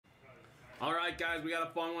All right, guys, we got a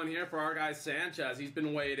fun one here for our guy Sanchz. He's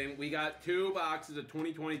been waiting. We got 2 boxes of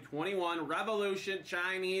 2020-21 Revolution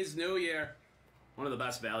Chinese New Year. One of the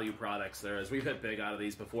best value products there is. We've hit big out of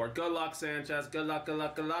these before. Good luck, Sanchz. Good luck, good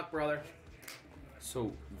luck, good luck, brother.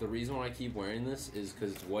 So, the reason why I keep wearing this is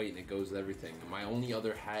because it's white and it goes with everything. My only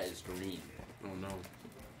other hat is green. Oh, no.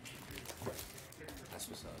 That's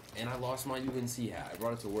what's up. And I lost my UNC hat. I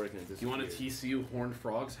brought it to work and it disappeared. You want a TCU Horned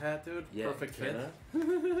Frogs hat, dude? Yeah. Perfect fit.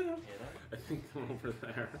 I think I'm over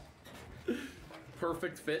there.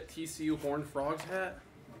 Perfect fit TCU Horned Frogs hat.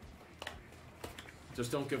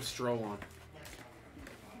 Just don't give Stro on.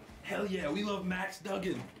 Hell yeah, we love Max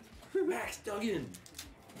Duggan. Max Duggan.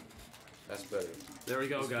 That's better. There we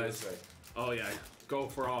go, guys. Right. Oh, yeah. Go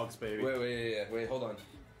Frogs, baby. Wait, hold on.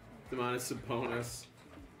 Demonis Sabonis.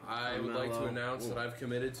 I would like to announce that I've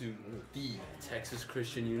committed to the Texas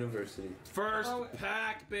Christian University. First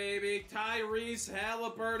pack, baby. Tyrese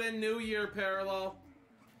Halliburton New Year parallel.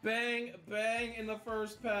 Bang, bang in the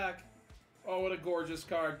first pack. Oh, what a gorgeous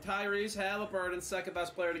card. Tyrese Halliburton, second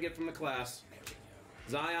best player to get from the class.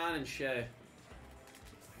 Zion and Shea.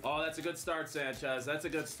 Oh, that's a good start, Sanchz. That's a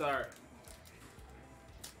good start.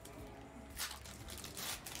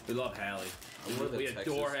 We love Hallie. We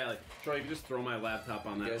adore Hallie. Troy, you can just throw my laptop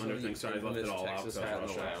on that under thing. Sorry, I left it all out.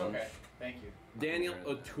 Okay, thank you. Daniel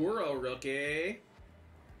Oturo rookie.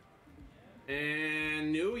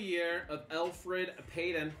 And New Year of Alfred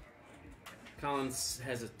Payton. Collins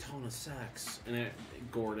has a ton of sacks. And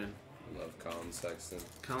Gordon. I love Colin Sexton.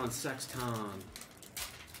 Colin Sexton.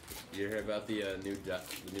 You hear about the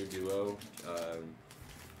new duo,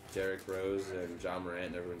 Derrick Rose and John Morant,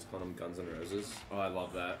 and everyone's calling them Guns N' Roses? Oh, I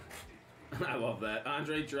love that. I love that.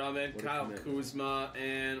 Andre Drummond, Kyle Kuzma,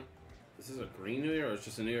 and this is a green New Year or it's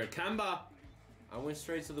just a New Year? Kemba. I went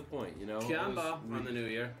straight to the point, you know. Kemba on the New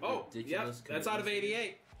Year. Oh, yep, that's out of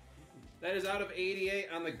 88. That is out of 88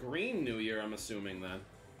 on the green New Year, I'm assuming then.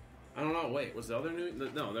 I don't know. Wait, was the other New Year?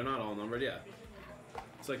 No, they're not all numbered. Yeah.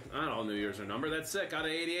 It's like, not all New Year's are numbered. That's sick. Out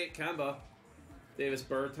of 88, Kemba. Davis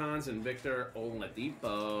Bertans and Victor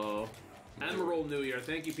Oladipo. Emerald New Year.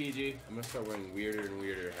 Thank you, PG. I'm going to start wearing weirder and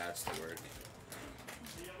weirder hats to work.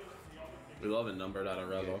 We love it numbered out of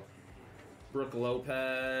Rebel. Yeah. Brooke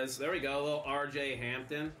Lopez. There we go. A little RJ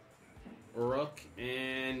Hampton. Rook.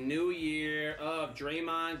 And New Year of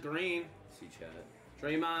Draymond Green. See chat.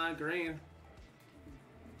 Draymond Green.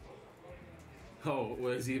 Oh,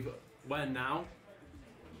 was he? When now?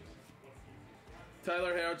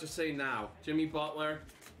 Tyler Harrell, just say now. Jimmy Butler.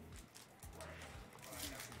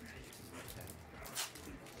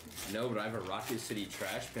 No, but I have a Rocket City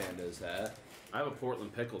Trash Pandas hat. I have a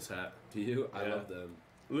Portland Pickles hat. Do you? Yeah. I love them.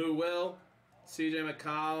 Lou Will. CJ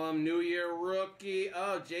McCollum. New Year rookie.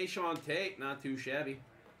 Oh, Jay Sean Tate. Not too shabby.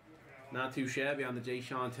 Not too shabby on the Jay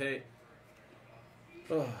Sean Tate.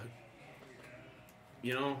 Oh.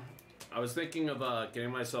 You know, I was thinking of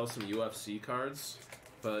getting myself some UFC cards.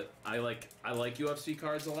 But I like UFC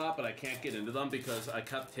cards a lot, but I can't get into them because I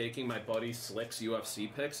kept taking my buddy Slick's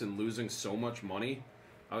UFC picks and losing so much money.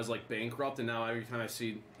 I was like bankrupt, and now every time I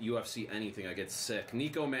see UFC anything, I get sick.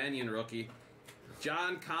 Nico Mannion rookie.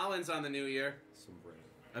 John Collins on the New Year. Sombrero.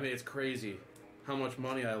 I mean, it's crazy how much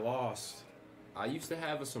money I lost. I used to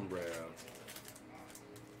have a sombrero.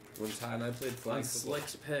 One time I played flag on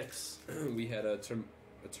Slick's picks. We had a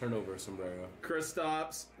turnover sombrero.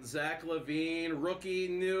 Kristaps, Zach LaVine, rookie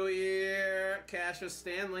New Year, Cassius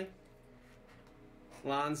Stanley,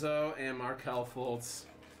 Lonzo, and Markelle Fultz.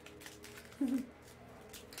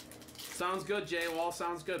 Sounds good, Jay Wall.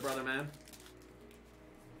 Sounds good, brother, man.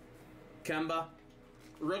 Kemba,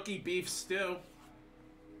 rookie Beef Stew,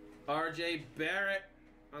 RJ Barrett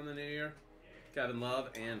on the New Year, Kevin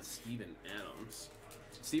Love, and Steven Adams.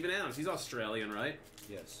 Steven Adams, he's Australian, right?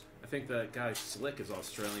 Yes. I think that guy Slick is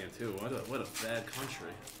Australian too. What a bad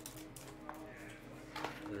country.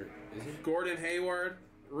 Is it? Gordon Hayward,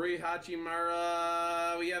 Rui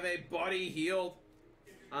Hachimura. We have a Buddy Hield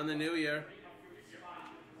on the New Year.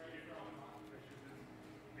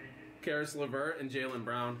 Karis LeVert and Jaylen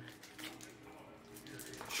Brown.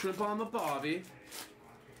 Shrimp on the Bobby.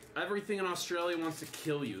 Everything in Australia wants to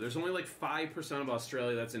kill you. There's only like 5% of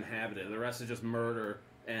Australia that's inhabited. The rest is just murder,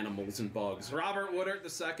 animals, and bugs. Robert Woodard, the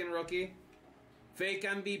second rookie. Fake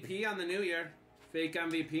MVP on the New Year. Fake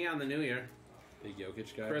MVP on the New Year. Big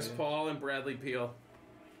Jokic guy. Chris Paul and Bradley Beal.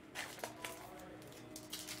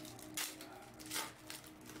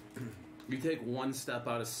 You take one step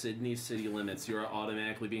out of Sydney city limits, you are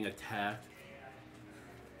automatically being attacked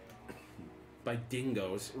by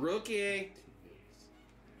dingoes. Rookie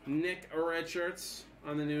Nick Richards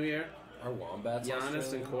on the New Year. Are wombats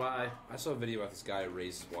Giannis and Kawhi. I saw a video about this guy who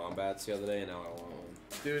raised wombats the other day, and now I want one.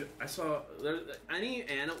 Dude, I saw any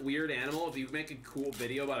weird animal. If you make a cool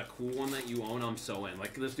video about a cool one that you own, I'm so in.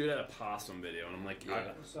 Like this dude had a possum video, and I'm like,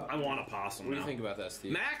 Yeah. I want a possum. What do now. you think about that,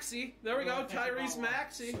 Steve? Maxie, there we go, Tyrese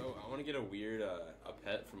Maxey. So I want to get a weird a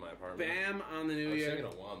pet for my apartment. Bam on the I new was year. thinking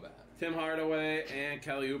a wombat. Tim Hardaway and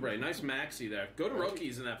Kelly Oubre. Nice Maxi there. Go to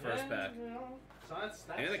rookies in that first pack.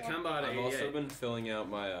 And a Kemba I've at also 88. been filling out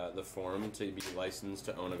my the form to be licensed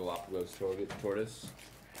to own a Galapagos tortoise.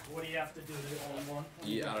 What do you have to do to own one?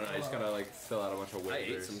 Yeah, I don't know. I just gotta like fill out a bunch of waivers. I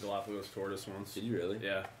ate some Galapagos tortoise once. Did you really?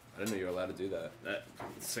 Yeah. I didn't know you were allowed to do that. That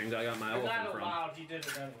same guy got my You're elephant not from. allowed, you did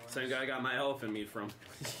it anyway. Same guy got my elephant meat from.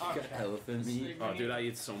 You got elephant meat. Oh, dude, I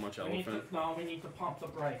eat so much We need elephant. to, we need to pump the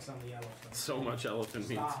brakes on the elephant. So much elephant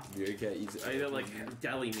meat. Stop. Your cat eats I eat it like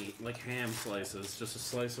deli meat, like ham slices. Just a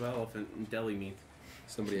slice of elephant and deli meat.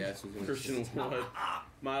 Somebody asked me. Christian Wood.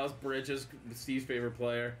 Miles Bridges, Steve's favorite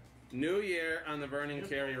player. New Year on the Vernon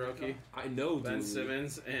Carey rookie. I know, Ben dude.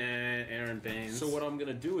 Simmons and Aaron Baines. So what I'm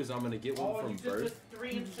gonna do is I'm gonna get one Oh, from you did birth. the 3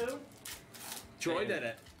 and 2? Troy did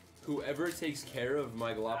it. Whoever takes care of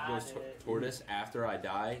my Galapagos Got it. tortoise after I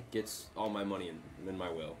die gets all my money in my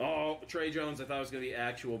will. Oh, Trey Jones, I thought was going to be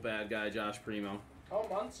actual bad guy, Josh Primo. Oh,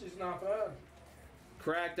 Muncie's not bad.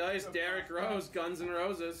 Cracked Ice, Derrick Rose, Guns N'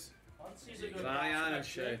 Roses. Muncie's a good Zion and prospect,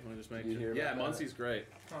 Shea. Let me just make Did you hear Yeah, about that? Muncie's great.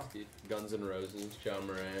 Guns N' Roses, John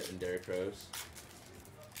Morant, and Derrick Rose.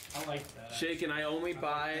 I like that. Shaken, I only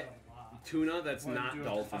buy tuna that's Wanna not do a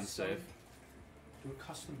dolphin custom? safe. Do a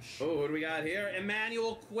custom shoe. Oh, what do we got here?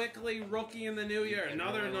 Emmanuel Quickly, rookie in the new year.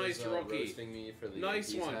 Another Everyone nice was, rookie. roasting me for the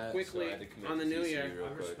Nice Yankees one, hat, quickly so I had to commit on the to new TCU year. real I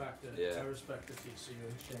quick. respect it. Yeah. I respect the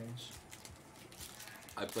TCU exchange.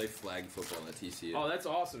 I play flag football at TCU. Oh, that's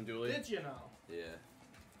awesome, Dooley. Did you know? Yeah.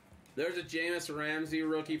 There's a Jameis Ramsey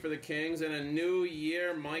rookie for the Kings, and a new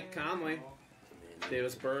year Mike Conley,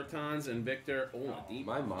 Davis Bertans, and Victor Oladipo.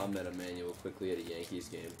 My mom met Emmanuel quickly at a Yankees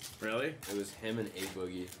game. Really? It was him and A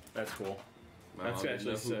Boogie. That's cool. My That's mom didn't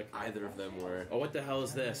actually know who sick. either of them were. Oh, what the hell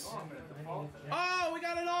is this? Oh, we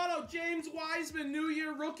got an auto. James Wiseman, New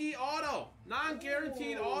Year rookie auto.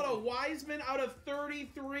 Non-guaranteed auto. Wiseman out of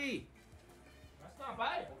 33. That's not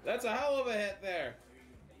bad. That's a hell of a hit there.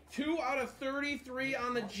 2 out of 33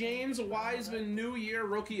 on the James Wiseman New Year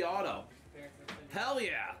rookie auto. Hell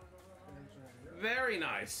yeah. Very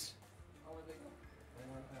nice.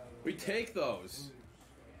 We take those.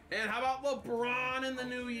 And how about LeBron in the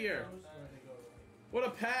new year? What a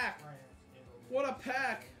pack. What a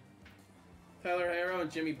pack. Tyler Harrow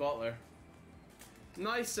and Jimmy Butler.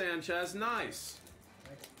 Nice, Sanchez. Nice.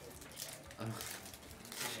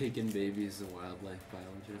 Chicken Baby is a wildlife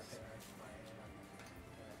biologist.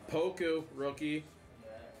 Poku, rookie.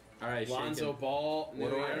 All right, Lonzo Shaken. Ball, New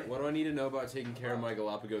Year. What do I need to know about taking care of my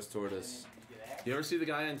Galapagos tortoise? You ever see the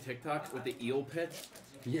guy on TikTok with the eel pit?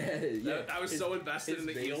 Yeah. I was so invested in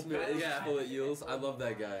the eel basement pit. is Yeah. full of eels. I love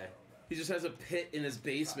that guy. He just has a pit in his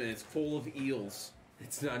basement. It's full of eels.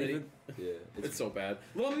 It's not Did he- even. Yeah. It's so bad.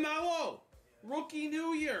 LaMelo, rookie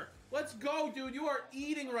New Year. Let's go, dude. You are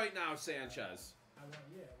eating right now, Sanchez.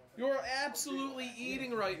 You are absolutely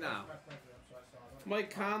eating right now.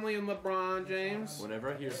 Mike Conley and LeBron James.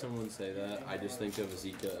 Whenever I hear someone say that, I just think of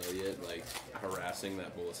Ezekiel Elliott like harassing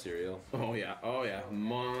that bowl of cereal. Oh yeah,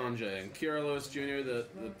 Mange and Kira Lewis Jr., the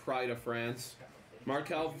pride of France.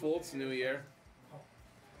 Markel Fultz, New Year.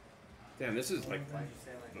 Damn, this is like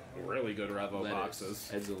really good Revo boxes.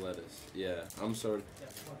 Heads of lettuce. Yeah, I'm sorry.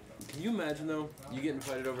 Can you imagine though? You get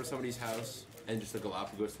invited over to somebody's house and just a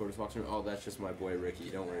Galapagos tortoise walks in. Oh, that's just my boy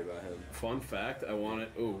Ricky. Don't worry about him. Fun fact, I want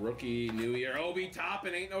it. Ooh, rookie New Year. Obi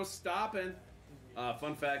Toppin, ain't no stopping.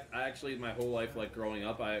 Fun fact, I actually my whole life, like growing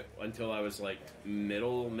up, until I was like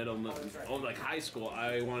like high school,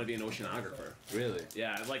 I wanted to be an oceanographer. Really?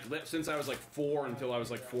 Yeah, like since I was like 4 until I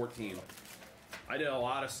was like 14. I did a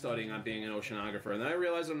lot of studying on being an oceanographer, and then I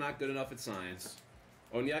realized I'm not good enough at science.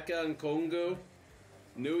 Onyeka and Kongu,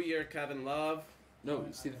 New Year Kevin Love. No,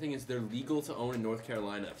 see the thing is they're legal to own in North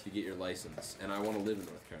Carolina if you get your license, and I want to live in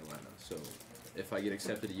North Carolina, so if I get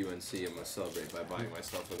accepted to UNC, I'm going to celebrate by buying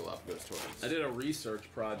myself a Galapagos tortoise. I did a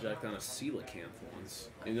research project on a coelacanth once.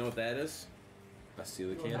 You know what that is? A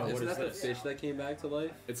coelacanth? What Isn't is that the this? fish that came back to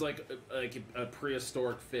life? It's like a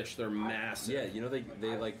prehistoric fish. They're massive. Yeah, you know they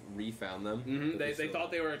like refound them. Mm-hmm. They still-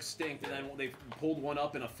 thought they were extinct, and then they pulled one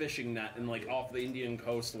up in a fishing net and like off the Indian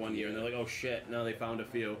coast one year, and they're like, "Oh shit!" Now they found a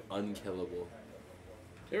few. Unkillable.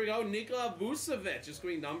 Here we go. Nikola Vucevic is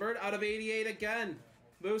going to be numbered out of 88 again.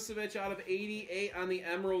 Vucevic out of 88 on the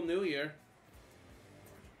Emerald New Year.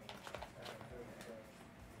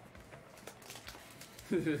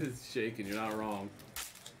 It's shaking. You're not wrong.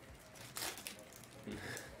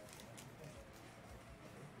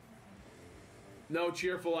 No,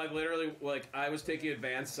 cheerful. I literally, like, I was taking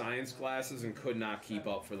advanced science classes and could not keep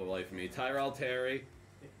up for the life of me. Tyrell Terry,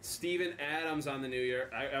 Steven Adams on the New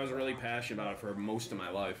Year. I was really passionate about it for most of my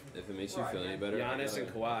life. If it makes you feel any better, Giannis and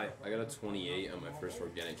Kawhi. I got a 28 on my first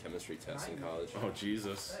organic chemistry test in college. Oh,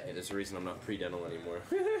 Jesus. Hey, there's a reason I'm not pre-dental anymore.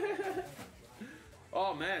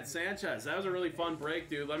 Oh, man, Sanchz. That was a really fun break,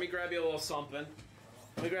 dude. Let me grab you a little something.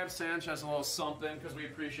 Let me grab Sanchz a little something because we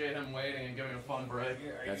appreciate him waiting and giving a fun break.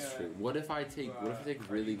 That's true. What if I take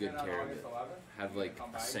really good care of it? Have like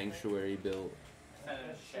a sanctuary built.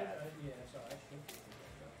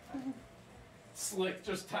 Slick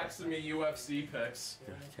just texted me UFC picks.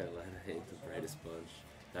 North Carolina ain't the brightest bunch.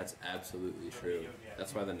 That's absolutely true.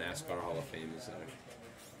 That's why the NASCAR Hall of Fame is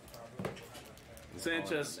there.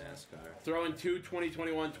 Sanchz, throw in two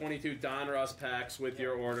 2021-22 Donruss packs with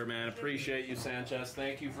your order, man. Appreciate you, Sanchz.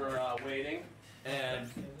 Thank you for waiting. And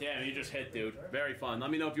damn, you just hit, dude. Very fun.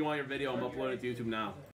 Let me know if you want your video. I'm uploading it to YouTube now.